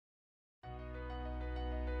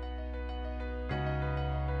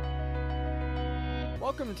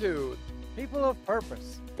Welcome to People of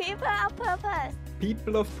Purpose. People of Purpose.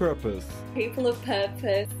 People of Purpose. People of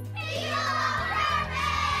Purpose.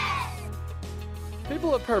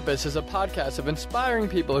 People of Purpose is a podcast of inspiring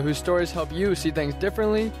people whose stories help you see things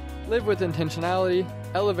differently, live with intentionality,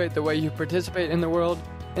 elevate the way you participate in the world,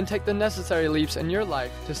 and take the necessary leaps in your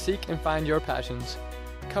life to seek and find your passions.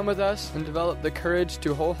 Come with us and develop the courage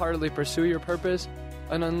to wholeheartedly pursue your purpose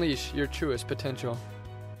and unleash your truest potential.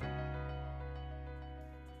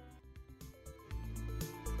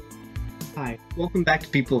 Hi, welcome back to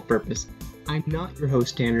People of Purpose. I'm not your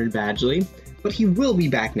host, Tanner Badgley, but he will be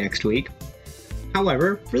back next week.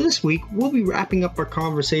 However, for this week, we'll be wrapping up our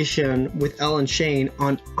conversation with Ellen Shane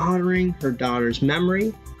on honoring her daughter's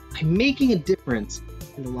memory by making a difference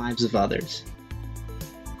in the lives of others.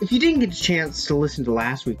 If you didn't get a chance to listen to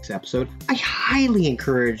last week's episode, I highly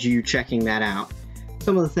encourage you checking that out.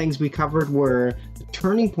 Some of the things we covered were the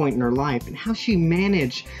turning point in her life and how she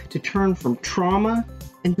managed to turn from trauma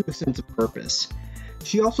into a sense of purpose.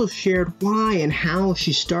 She also shared why and how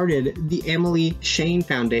she started the Emily Shane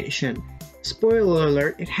Foundation. Spoiler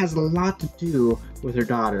alert, it has a lot to do with her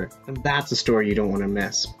daughter, and that's a story you don't want to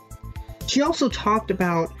miss. She also talked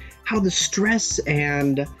about how the stress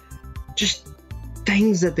and just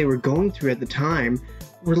things that they were going through at the time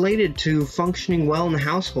related to functioning well in the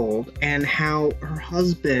household and how her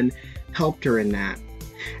husband helped her in that.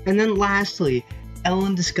 And then lastly,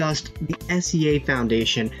 Ellen discussed the SEA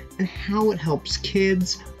Foundation and how it helps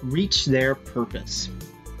kids reach their purpose.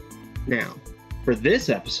 Now, for this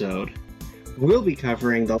episode, we'll be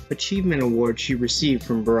covering the Achievement Award she received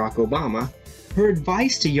from Barack Obama, her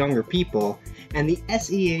advice to younger people, and the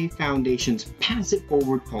SEA Foundation's Pass It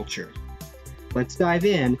Forward culture. Let's dive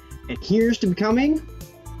in, and here's to becoming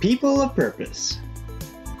People of Purpose.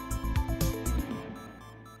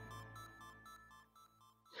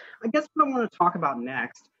 I guess what I want to talk about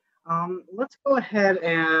next, let's go ahead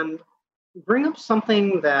and bring up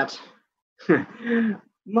something that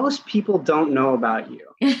most people don't know about you.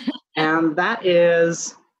 And that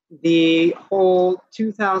is the whole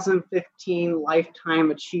 2015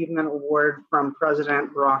 Lifetime Achievement Award from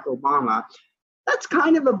President Barack Obama. That's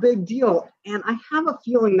kind of a big deal, and I have a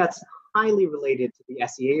feeling that's highly related to the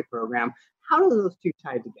SEA program. How do those two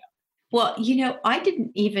tie together? Well, I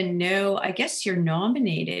didn't even know, I guess you're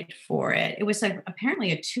nominated for it. It was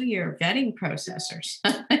apparently a 2-year vetting process or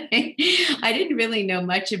something. I didn't really know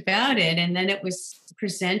much about it. And then it was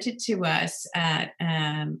presented to us at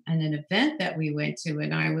an event that we went to.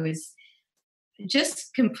 And I was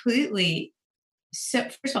just completely,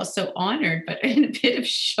 first of all, so honored, but in a bit of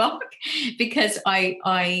shock because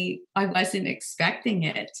I wasn't expecting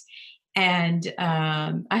it. And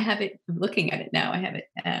I have it, I'm looking at it now, I have it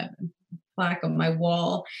plaque on my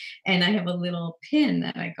wall, and I have a little pin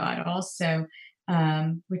that I got also,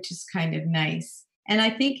 which is kind of nice. And I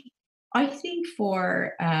think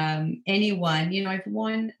for anyone, I've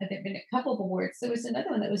won, there've been a couple of awards. There was another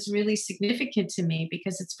one that was really significant to me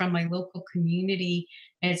because it's from my local community,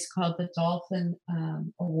 and it's called the Dolphin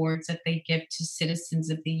Awards that they give to Citizens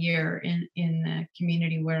of the Year in the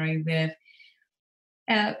community where I live.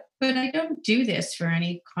 But I don't do this for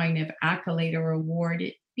any kind of accolade or award.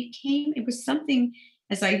 It was something,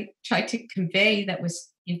 as I tried to convey, that was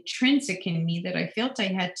intrinsic in me that I felt I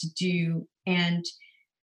had to do. And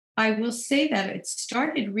I will say that it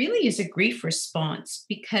started really as a grief response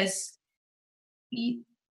because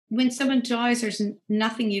when someone dies, there's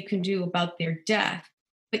nothing you can do about their death.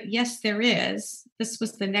 But yes, there is. This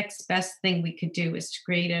was the next best thing we could do, is to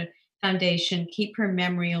create a foundation, keep her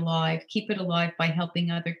memory alive, keep it alive by helping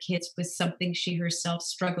other kids with something she herself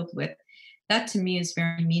struggled with. That to me is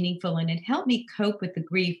very meaningful, and it helped me cope with the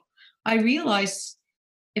grief. I realized,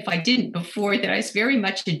 if I didn't before, that I was very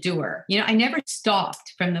much a doer. I never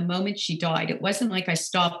stopped from the moment she died. It wasn't like I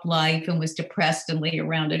stopped life and was depressed and lay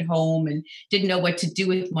around at home and didn't know what to do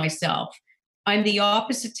with myself. I'm the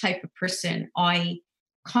opposite type of person.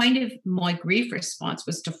 My grief response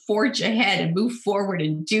was to forge ahead and move forward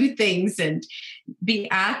and do things and be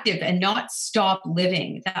active and not stop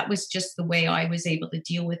living. That was just the way I was able to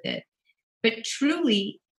deal with it. But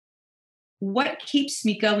truly, what keeps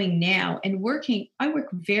me going now and working, I work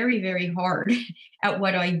very, very hard at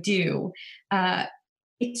what I do.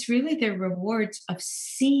 It's really the rewards of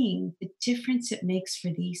seeing the difference it makes for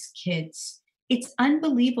these kids. It's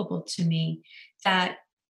unbelievable to me that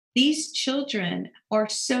these children are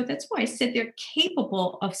that's why I said they're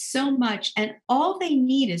capable of so much. And all they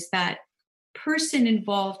need is that person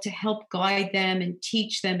involved to help guide them and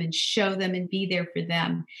teach them and show them and be there for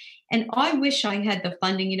them. And I wish I had the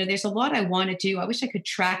funding. There's a lot I want to do. I wish I could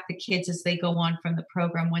track the kids as they go on from the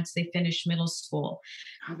program once they finish middle school.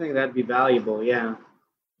 I think that'd be valuable. Yeah.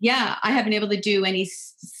 Yeah, I haven't been able to do any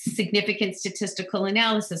significant statistical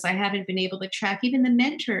analysis. I haven't been able to track even the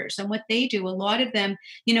mentors and what they do. A lot of them,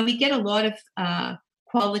 we get a lot of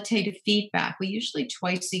qualitative feedback. We usually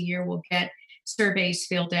twice a year will get surveys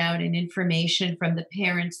filled out and information from the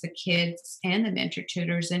parents, the kids, and the mentor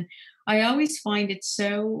tutors. And I always find it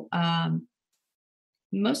so,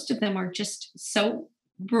 most of them are just so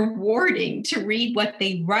rewarding to read what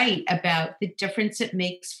they write about the difference it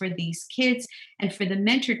makes for these kids, and for the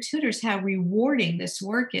mentor tutors, how rewarding this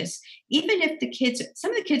work is. Even if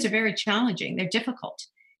some of the kids are very challenging, they're difficult.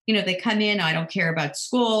 They come in, I don't care about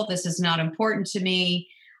school, this is not important to me.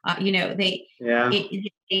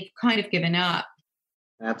 They've kind of given up.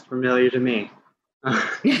 That's familiar to me.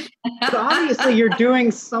 But obviously you're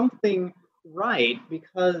doing something right,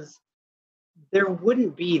 because there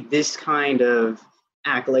wouldn't be this kind of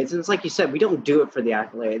accolades. And it's like you said, we don't do it for the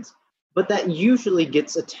accolades, but that usually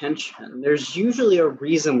gets attention. There's usually a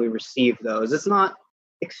reason we receive those. It's not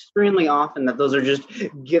extremely often that those are just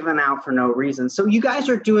given out for no reason. So you guys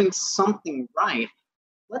are doing something right.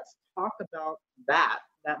 Let's talk about that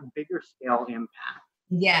bigger scale impact.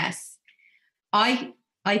 Yes.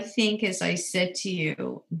 I think, as I said to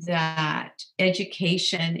you, that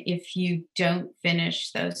education, if you don't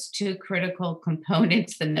finish those two critical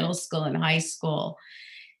components, the middle school and high school,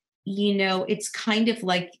 it's kind of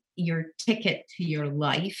like your ticket to your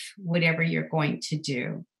life, whatever you're going to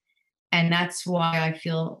do. And that's why I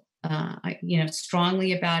feel,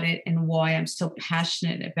 strongly about it, and why I'm so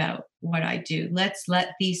passionate about what I do. Let's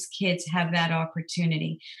let these kids have that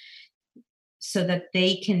opportunity, so that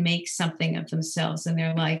they can make something of themselves in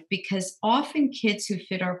their life. Because often kids who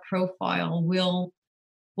fit our profile will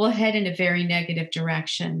head in a very negative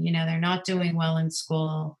direction. They're not doing well in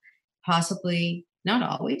school, possibly not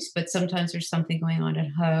always, but sometimes there's something going on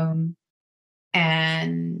at home,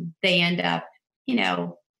 and they end up,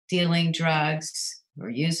 dealing drugs or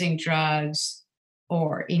using drugs,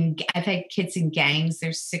 or I've had kids in gangs,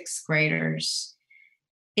 they're sixth graders.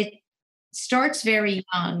 It starts very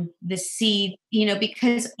young, the seed,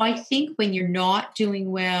 because I think when you're not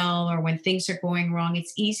doing well, or when things are going wrong,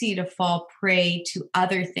 it's easy to fall prey to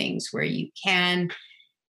other things where you can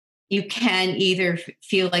either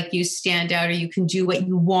feel like you stand out, or you can do what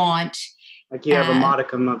you want. Like you have a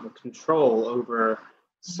modicum of control over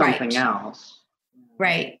something else.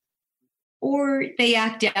 Right. Or they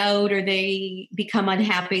act out, or they become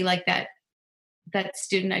unhappy, like that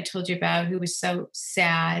student I told you about, who was so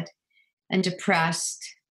sad and depressed,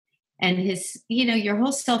 and his, your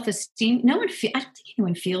whole self-esteem. I don't think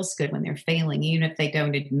anyone feels good when they're failing, even if they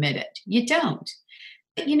don't admit it. You don't.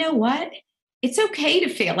 But you know what? It's okay to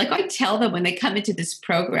fail. Like I tell them when they come into this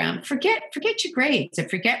program, forget your grades and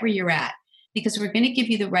forget where you're at, because we're going to give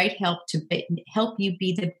you the right help to help you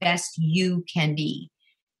be the best you can be.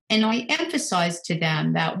 And I emphasize to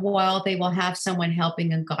them that while they will have someone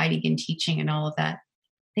helping and guiding and teaching and all of that,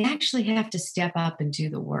 they actually have to step up and do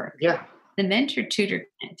the work. Yeah. The mentor tutor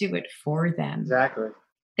can't do it for them. Exactly.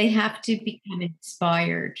 They have to become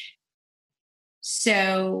inspired.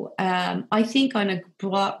 So I think on a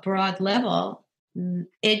broad level,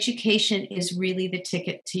 education is really the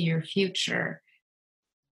ticket to your future.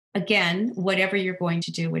 Again, whatever you're going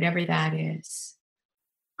to do, whatever that is.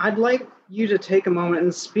 I'd like you to take a moment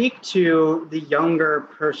and speak to the younger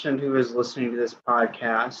person who is listening to this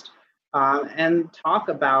podcast, and talk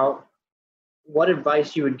about what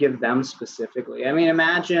advice you would give them specifically. I mean,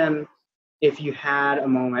 imagine if you had a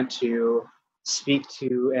moment to speak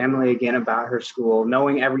to Emily again about her school,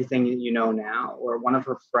 knowing everything that you know now, or one of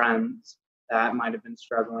her friends that might have been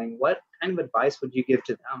struggling. What kind of advice would you give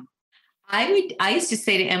to them? I used to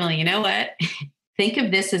say to Emily, you know what? Think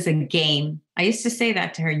of this as a game. I used to say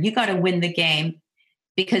that to her. You got to win the game,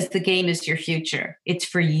 because the game is your future. It's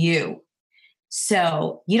for you.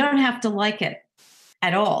 So you don't have to like it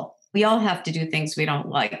at all. We all have to do things we don't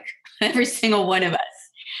like, every single one of us.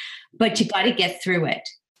 But you got to get through it.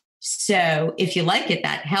 So if you like it,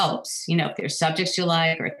 that helps. If there's subjects you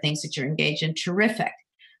like or things that you're engaged in, terrific.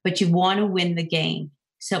 But you want to win the game.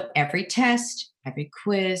 So every test, every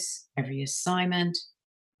quiz, every assignment,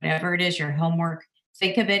 whatever it is, your homework,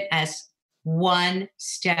 think of it as one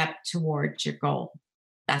step towards your goal.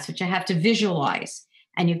 That's what you have to visualize.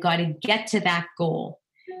 And you've got to get to that goal.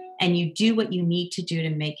 And you do what you need to do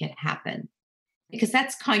to make it happen. Because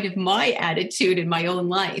that's kind of my attitude in my own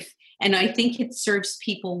life. And I think it serves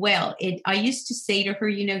people well. I used to say to her,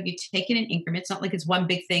 you take it in increments. It's not like it's one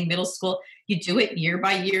big thing, middle school. You do it year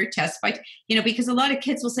by year, test by, because a lot of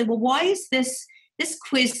kids will say, well, why is this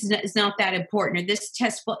quiz is not that important or this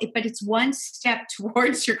test? Well, but it's one step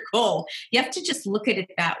towards your goal. You have to just look at it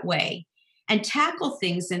that way and tackle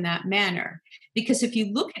things in that manner. Because if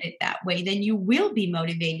you look at it that way, then you will be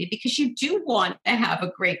motivated because you do want to have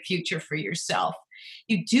a great future for yourself.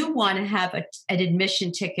 You do want to have an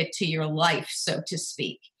admission ticket to your life, so to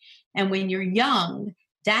speak. And when you're young,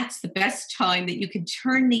 that's the best time that you can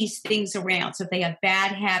turn these things around. So if they have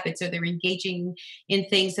bad habits or they're engaging in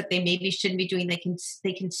things that they maybe shouldn't be doing, they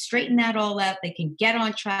can straighten that all out. They can get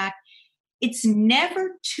on track. It's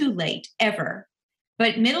never too late, ever.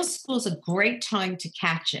 But middle school is a great time to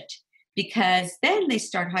catch it because then they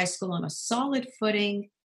start high school on a solid footing.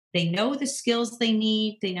 They know the skills they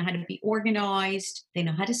need. They know how to be organized. They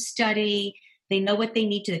know how to study. They know what they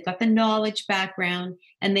need to. They've got the knowledge background,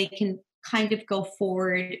 and they can kind of go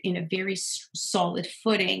forward in a very solid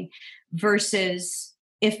footing versus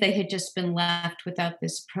if they had just been left without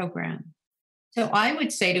this program. So I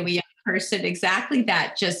would say to a young person exactly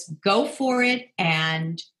that. Just go for it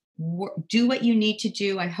and do what you need to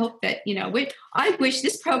do. I hope that, I wish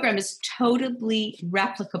this program is totally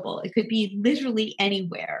replicable. It could be literally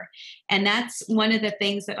anywhere. And that's one of the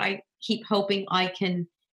things that I keep hoping I can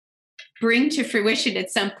bring to fruition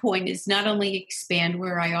at some point is not only expand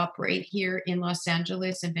where I operate here in Los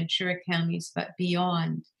Angeles and Ventura counties, but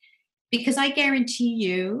beyond. Because I guarantee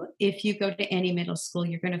you, if you go to any middle school,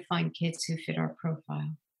 you're going to find kids who fit our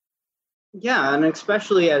profile. Yeah, and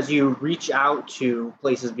especially as you reach out to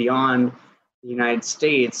places beyond the United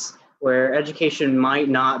States where education might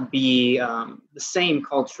not be the same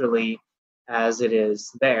culturally as it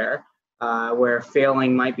is there, where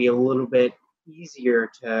failing might be a little bit easier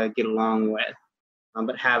to get along with,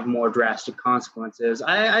 but have more drastic consequences.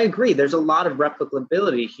 I agree. There's a lot of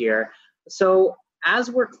replicability here. So as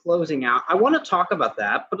we're closing out, I want to talk about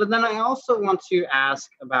that, but then I also want to ask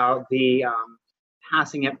about the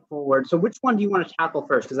passing it forward. So which one do you want to tackle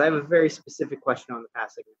first? Because I have a very specific question on the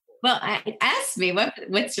passing it forward. Well, ask me,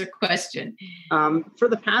 what's your question? For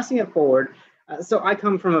the passing it forward, so I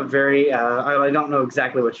come from a very, I don't know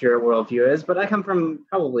exactly what your worldview is, but I come from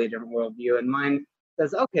probably a different worldview, and mine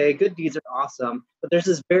says, okay, good deeds are awesome, but there's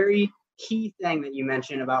this very key thing that you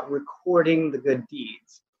mentioned about recording the good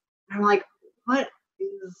deeds. And I'm like, what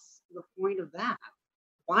is the point of that?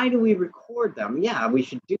 Why do we record them? Yeah, we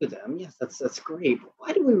should do them. Yes, that's great. But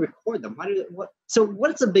why do we record them? So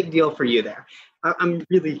what's a big deal for you there? I'm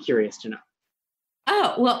really curious to know.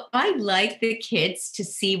 Oh, well, I like the kids to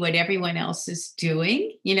see what everyone else is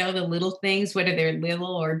doing, the little things, whether they're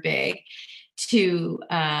little or big, to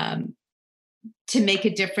make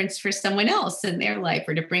a difference for someone else in their life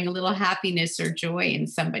or to bring a little happiness or joy in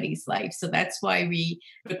somebody's life. So that's why we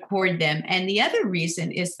record them. And the other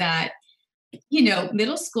reason is that,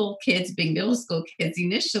 middle school kids being middle school kids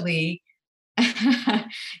initially, I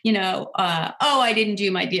didn't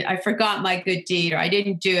do my deed. I forgot my good deed or I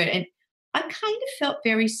didn't do it. And I kind of felt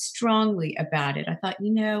very strongly about it. I thought,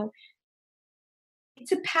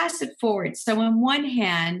 it's a pass it forward. So on one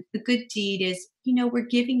hand, the good deed is, we're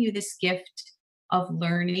giving you this gift of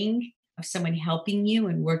learning, of someone helping you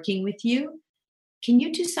and working with you. Can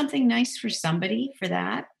you do something nice for somebody for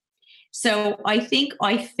that? So I think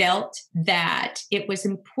I felt that it was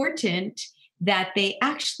important that they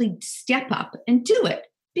actually step up and do it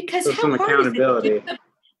because so how hard accountability. Is it?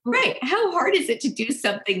 Right. How hard is it to do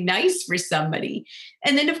something nice for somebody?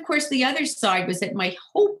 And then, of course, the other side was that my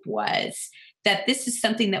hope was that this is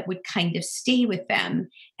something that would kind of stay with them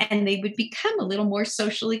and they would become a little more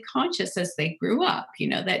socially conscious as they grew up.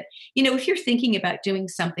 If you're thinking about doing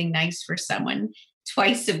something nice for someone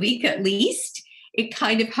twice a week at least, it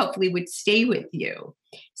kind of hopefully would stay with you.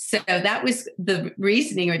 So that was the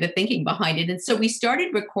reasoning or the thinking behind it. And so we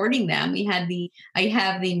started recording them. I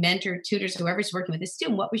have the mentor, tutors, whoever's working with the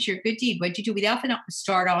student. What was your good deed? What did you do? We often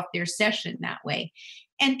start off their session that way.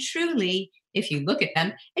 And truly, if you look at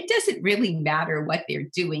them, it doesn't really matter what they're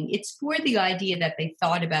doing. It's for the idea that they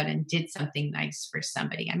thought about and did something nice for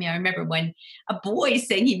somebody. I mean, I remember when a boy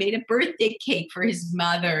saying he made a birthday cake for his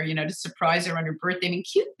mother, to surprise her on her birthday. I mean,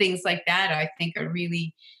 cute things like that, I think, are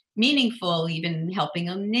really meaningful, even helping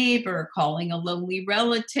a neighbor, calling a lonely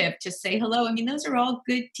relative to say hello. I mean, those are all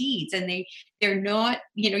good deeds and they're not,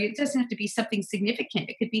 it doesn't have to be something significant.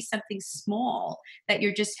 It could be something small that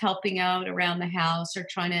you're just helping out around the house or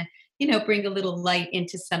trying to, bring a little light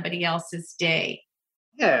into somebody else's day.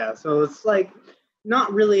 Yeah. So it's like,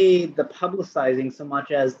 not really the publicizing so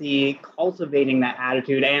much as the cultivating that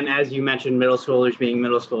attitude. And as you mentioned, middle schoolers being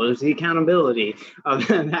middle schoolers, the accountability of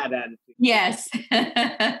that attitude. Yes.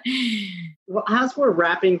 Well, as we're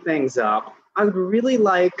wrapping things up, I would really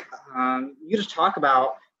like you to talk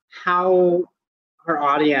about how our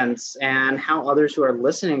audience and how others who are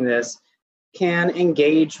listening to this can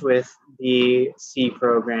engage with the C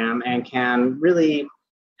program and can really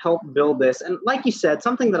help build this. And like you said,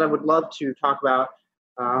 something that I would love to talk about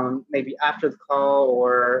maybe after the call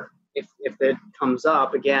or if it comes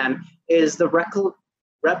up again is the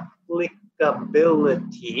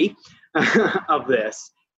replicability of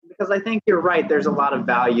this. Because I think you're right, there's a lot of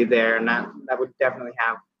value there, and that would definitely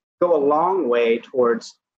go a long way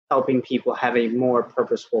towards helping people have a more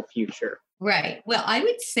purposeful future. Right. Well, I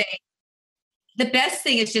would say the best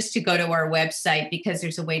thing is just to go to our website because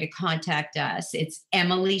there's a way to contact us. It's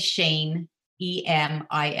Emily Shane,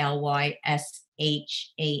 EMILYSHANE,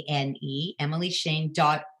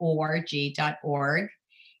 emilyshane.org.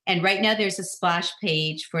 And right now there's a splash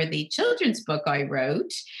page for the children's book I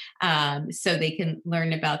wrote. So they can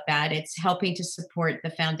learn about that. It's helping to support the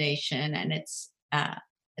foundation, and it's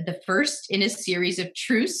the first in a series of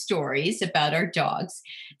true stories about our dogs.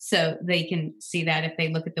 So they can see that if they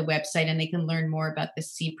look at the website, and they can learn more about the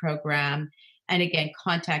C program. And again,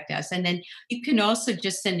 contact us. And then you can also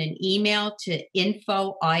just send an email to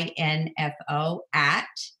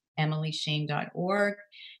info@emilyshane.org.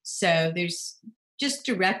 So there's just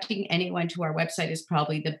directing anyone to our website is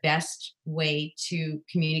probably the best way to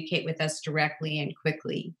communicate with us directly and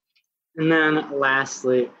quickly. And then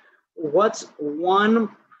lastly, what's one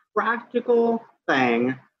practical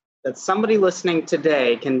thing that somebody listening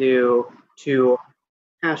today can do to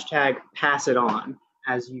 #pass it on,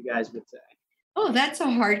 as you guys would say? Oh, that's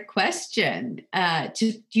a hard question.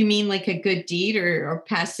 Do you mean like a good deed or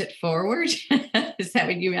pass it forward? Is that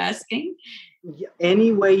what you're asking?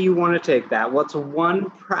 Any way you want to take that. What's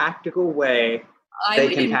one practical way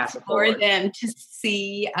they can pass it forward? I would implore them to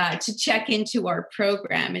see, to check into our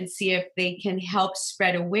program and see if they can help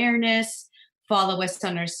spread awareness, follow us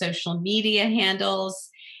on our social media handles,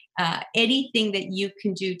 anything that you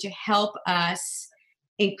can do to help us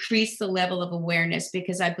increase the level of awareness,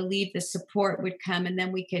 because I believe the support would come and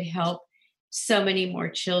then we could help so many more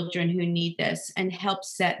children who need this and help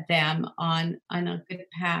set them on a good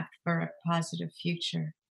path for a positive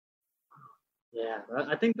future. Yeah,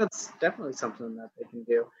 I think that's definitely something that they can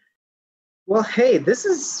do. Well, hey, this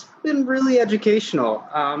has been really educational.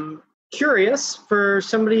 Curious for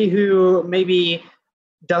somebody who maybe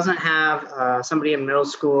doesn't have somebody in middle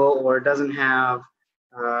school or doesn't have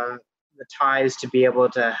the ties to be able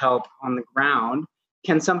to help on the ground.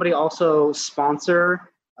 Can somebody also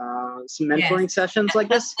sponsor some mentoring sessions like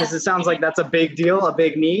this? Because it sounds like that's a big deal, a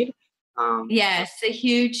big need. Yes, a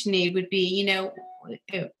huge need would be,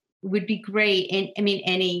 it would be great. And I mean,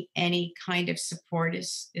 any kind of support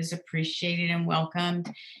is appreciated and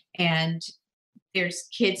welcomed. And there's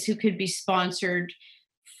kids who could be sponsored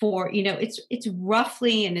for, it's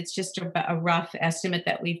roughly, and it's just a rough estimate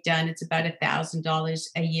that we've done, it's about $1,000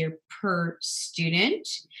 a year per student.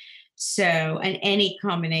 So, and any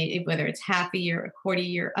combination, whether it's half a year, a quarter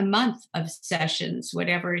year, a month of sessions,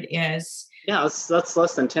 whatever it is. Yeah, that's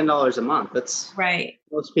less than $10 a month. That's right.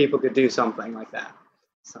 Most people could do something like that.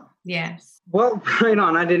 So yes. Well, right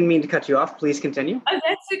on. I didn't mean to cut you off. Please continue. Oh,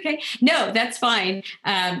 that's okay. No, that's fine.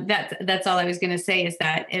 That's all I was going to say is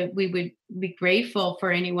that we would be grateful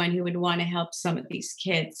for anyone who would want to help some of these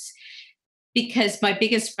kids. Because my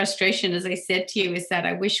biggest frustration, as I said to you, is that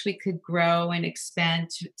I wish we could grow and expand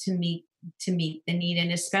to meet the need.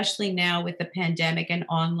 And especially now with the pandemic and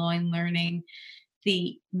online learning,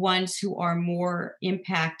 the ones who are more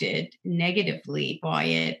impacted negatively by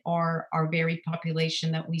it are our very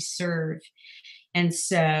population that we serve. And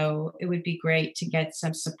so it would be great to get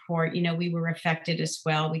some support. We were affected as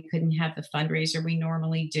well. We couldn't have the fundraiser we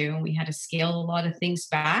normally do, and we had to scale a lot of things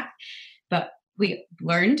back. But we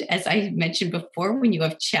learned, as I mentioned before, when you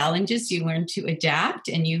have challenges, you learn to adapt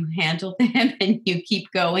and you handle them and you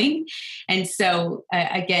keep going. And so,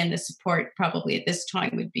 again, the support probably at this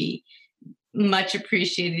time would be much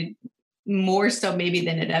appreciated, more so maybe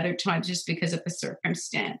than at other times, just because of the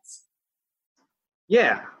circumstance.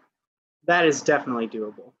 Yeah, that is definitely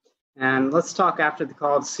doable. And let's talk after the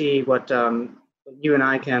call to see what you and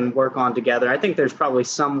I can work on together. I think there's probably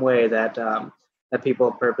some way that People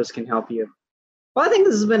of Purpose can help you. Well, I think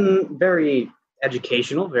this has been very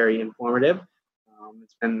educational, very informative.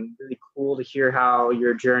 It's been really cool to hear how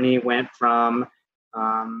your journey went from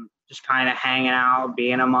just kind of hanging out,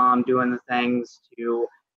 being a mom, doing the things, to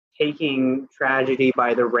taking tragedy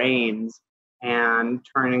by the reins and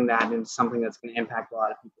turning that into something that's going to impact a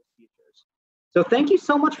lot of people's futures. So thank you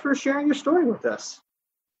so much for sharing your story with us.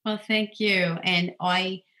 Well, thank you. And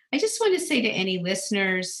I just want to say to any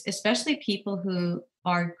listeners, especially people who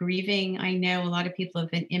are grieving, I know a lot of people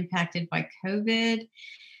have been impacted by COVID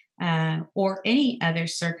or any other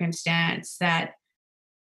circumstance, that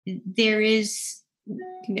there is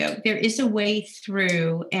a way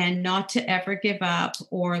through, and not to ever give up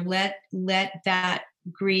or let that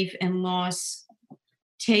grief and loss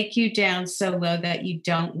take you down so low that you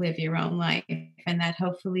don't live your own life, and that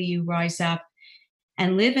hopefully you rise up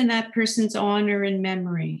and live in that person's honor and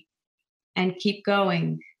memory and keep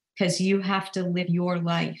going, because you have to live your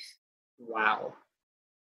life. Wow.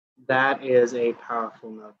 That is a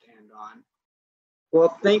powerful note to end on.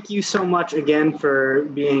 Well, thank you so much again for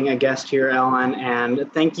being a guest here, Ellen,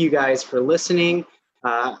 and thank you guys for listening.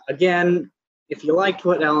 Again, if you liked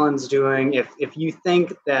what Ellen's doing, if you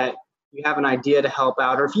think that you have an idea to help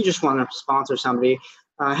out, or if you just want to sponsor somebody,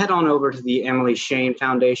 head on over to the Emily Shane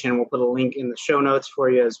Foundation. We'll put a link in the show notes for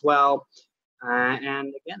you as well.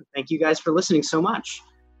 And again, thank you guys for listening so much.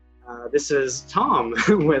 This is Tom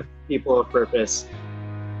with People of Purpose.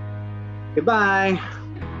 Goodbye.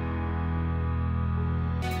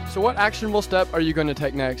 So what actionable step are you going to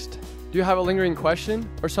take next? Do you have a lingering question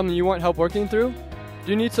or something you want help working through?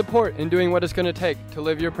 Do you need support in doing what it's going to take to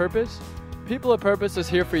live your purpose? People of Purpose is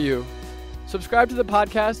here for you. Subscribe to the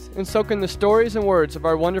podcast and soak in the stories and words of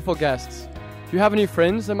our wonderful guests. Do you have any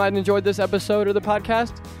friends that might enjoy this episode or the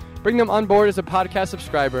podcast? Bring them on board as a podcast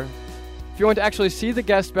subscriber. If you want to actually see the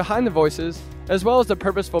guests behind the voices, as well as the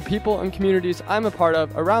purposeful people and communities I'm a part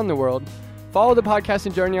of around the world, follow the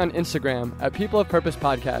podcasting journey on Instagram at People of Purpose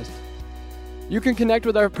Podcast. You can connect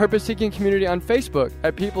with our purpose-seeking community on Facebook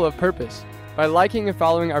at People of Purpose by liking and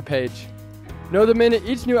following our page. Know the minute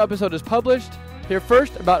each new episode is published, hear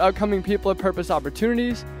first about upcoming People of Purpose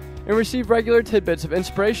opportunities, and receive regular tidbits of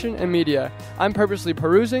inspiration and media I'm purposely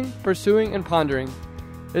perusing, pursuing, and pondering.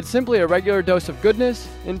 It's simply a regular dose of goodness,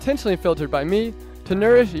 intentionally filtered by me, to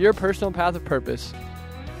nourish your personal path of purpose.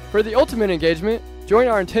 For the ultimate engagement, join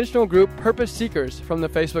our intentional group Purpose Seekers from the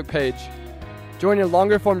Facebook page. Join in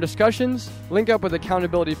longer form discussions, link up with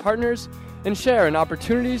accountability partners, and share in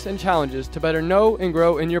opportunities and challenges to better know and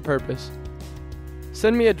grow in your purpose.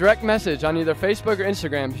 Send me a direct message on either Facebook or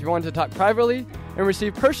Instagram if you want to talk privately and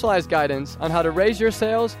receive personalized guidance on how to raise your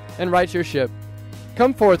sails and right your ship.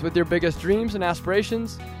 Come forth with your biggest dreams and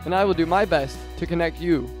aspirations, and I will do my best to connect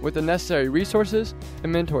you with the necessary resources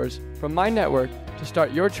and mentors from my network to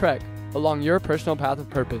start your trek along your personal path of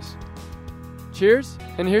purpose. Cheers,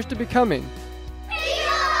 and here's to becoming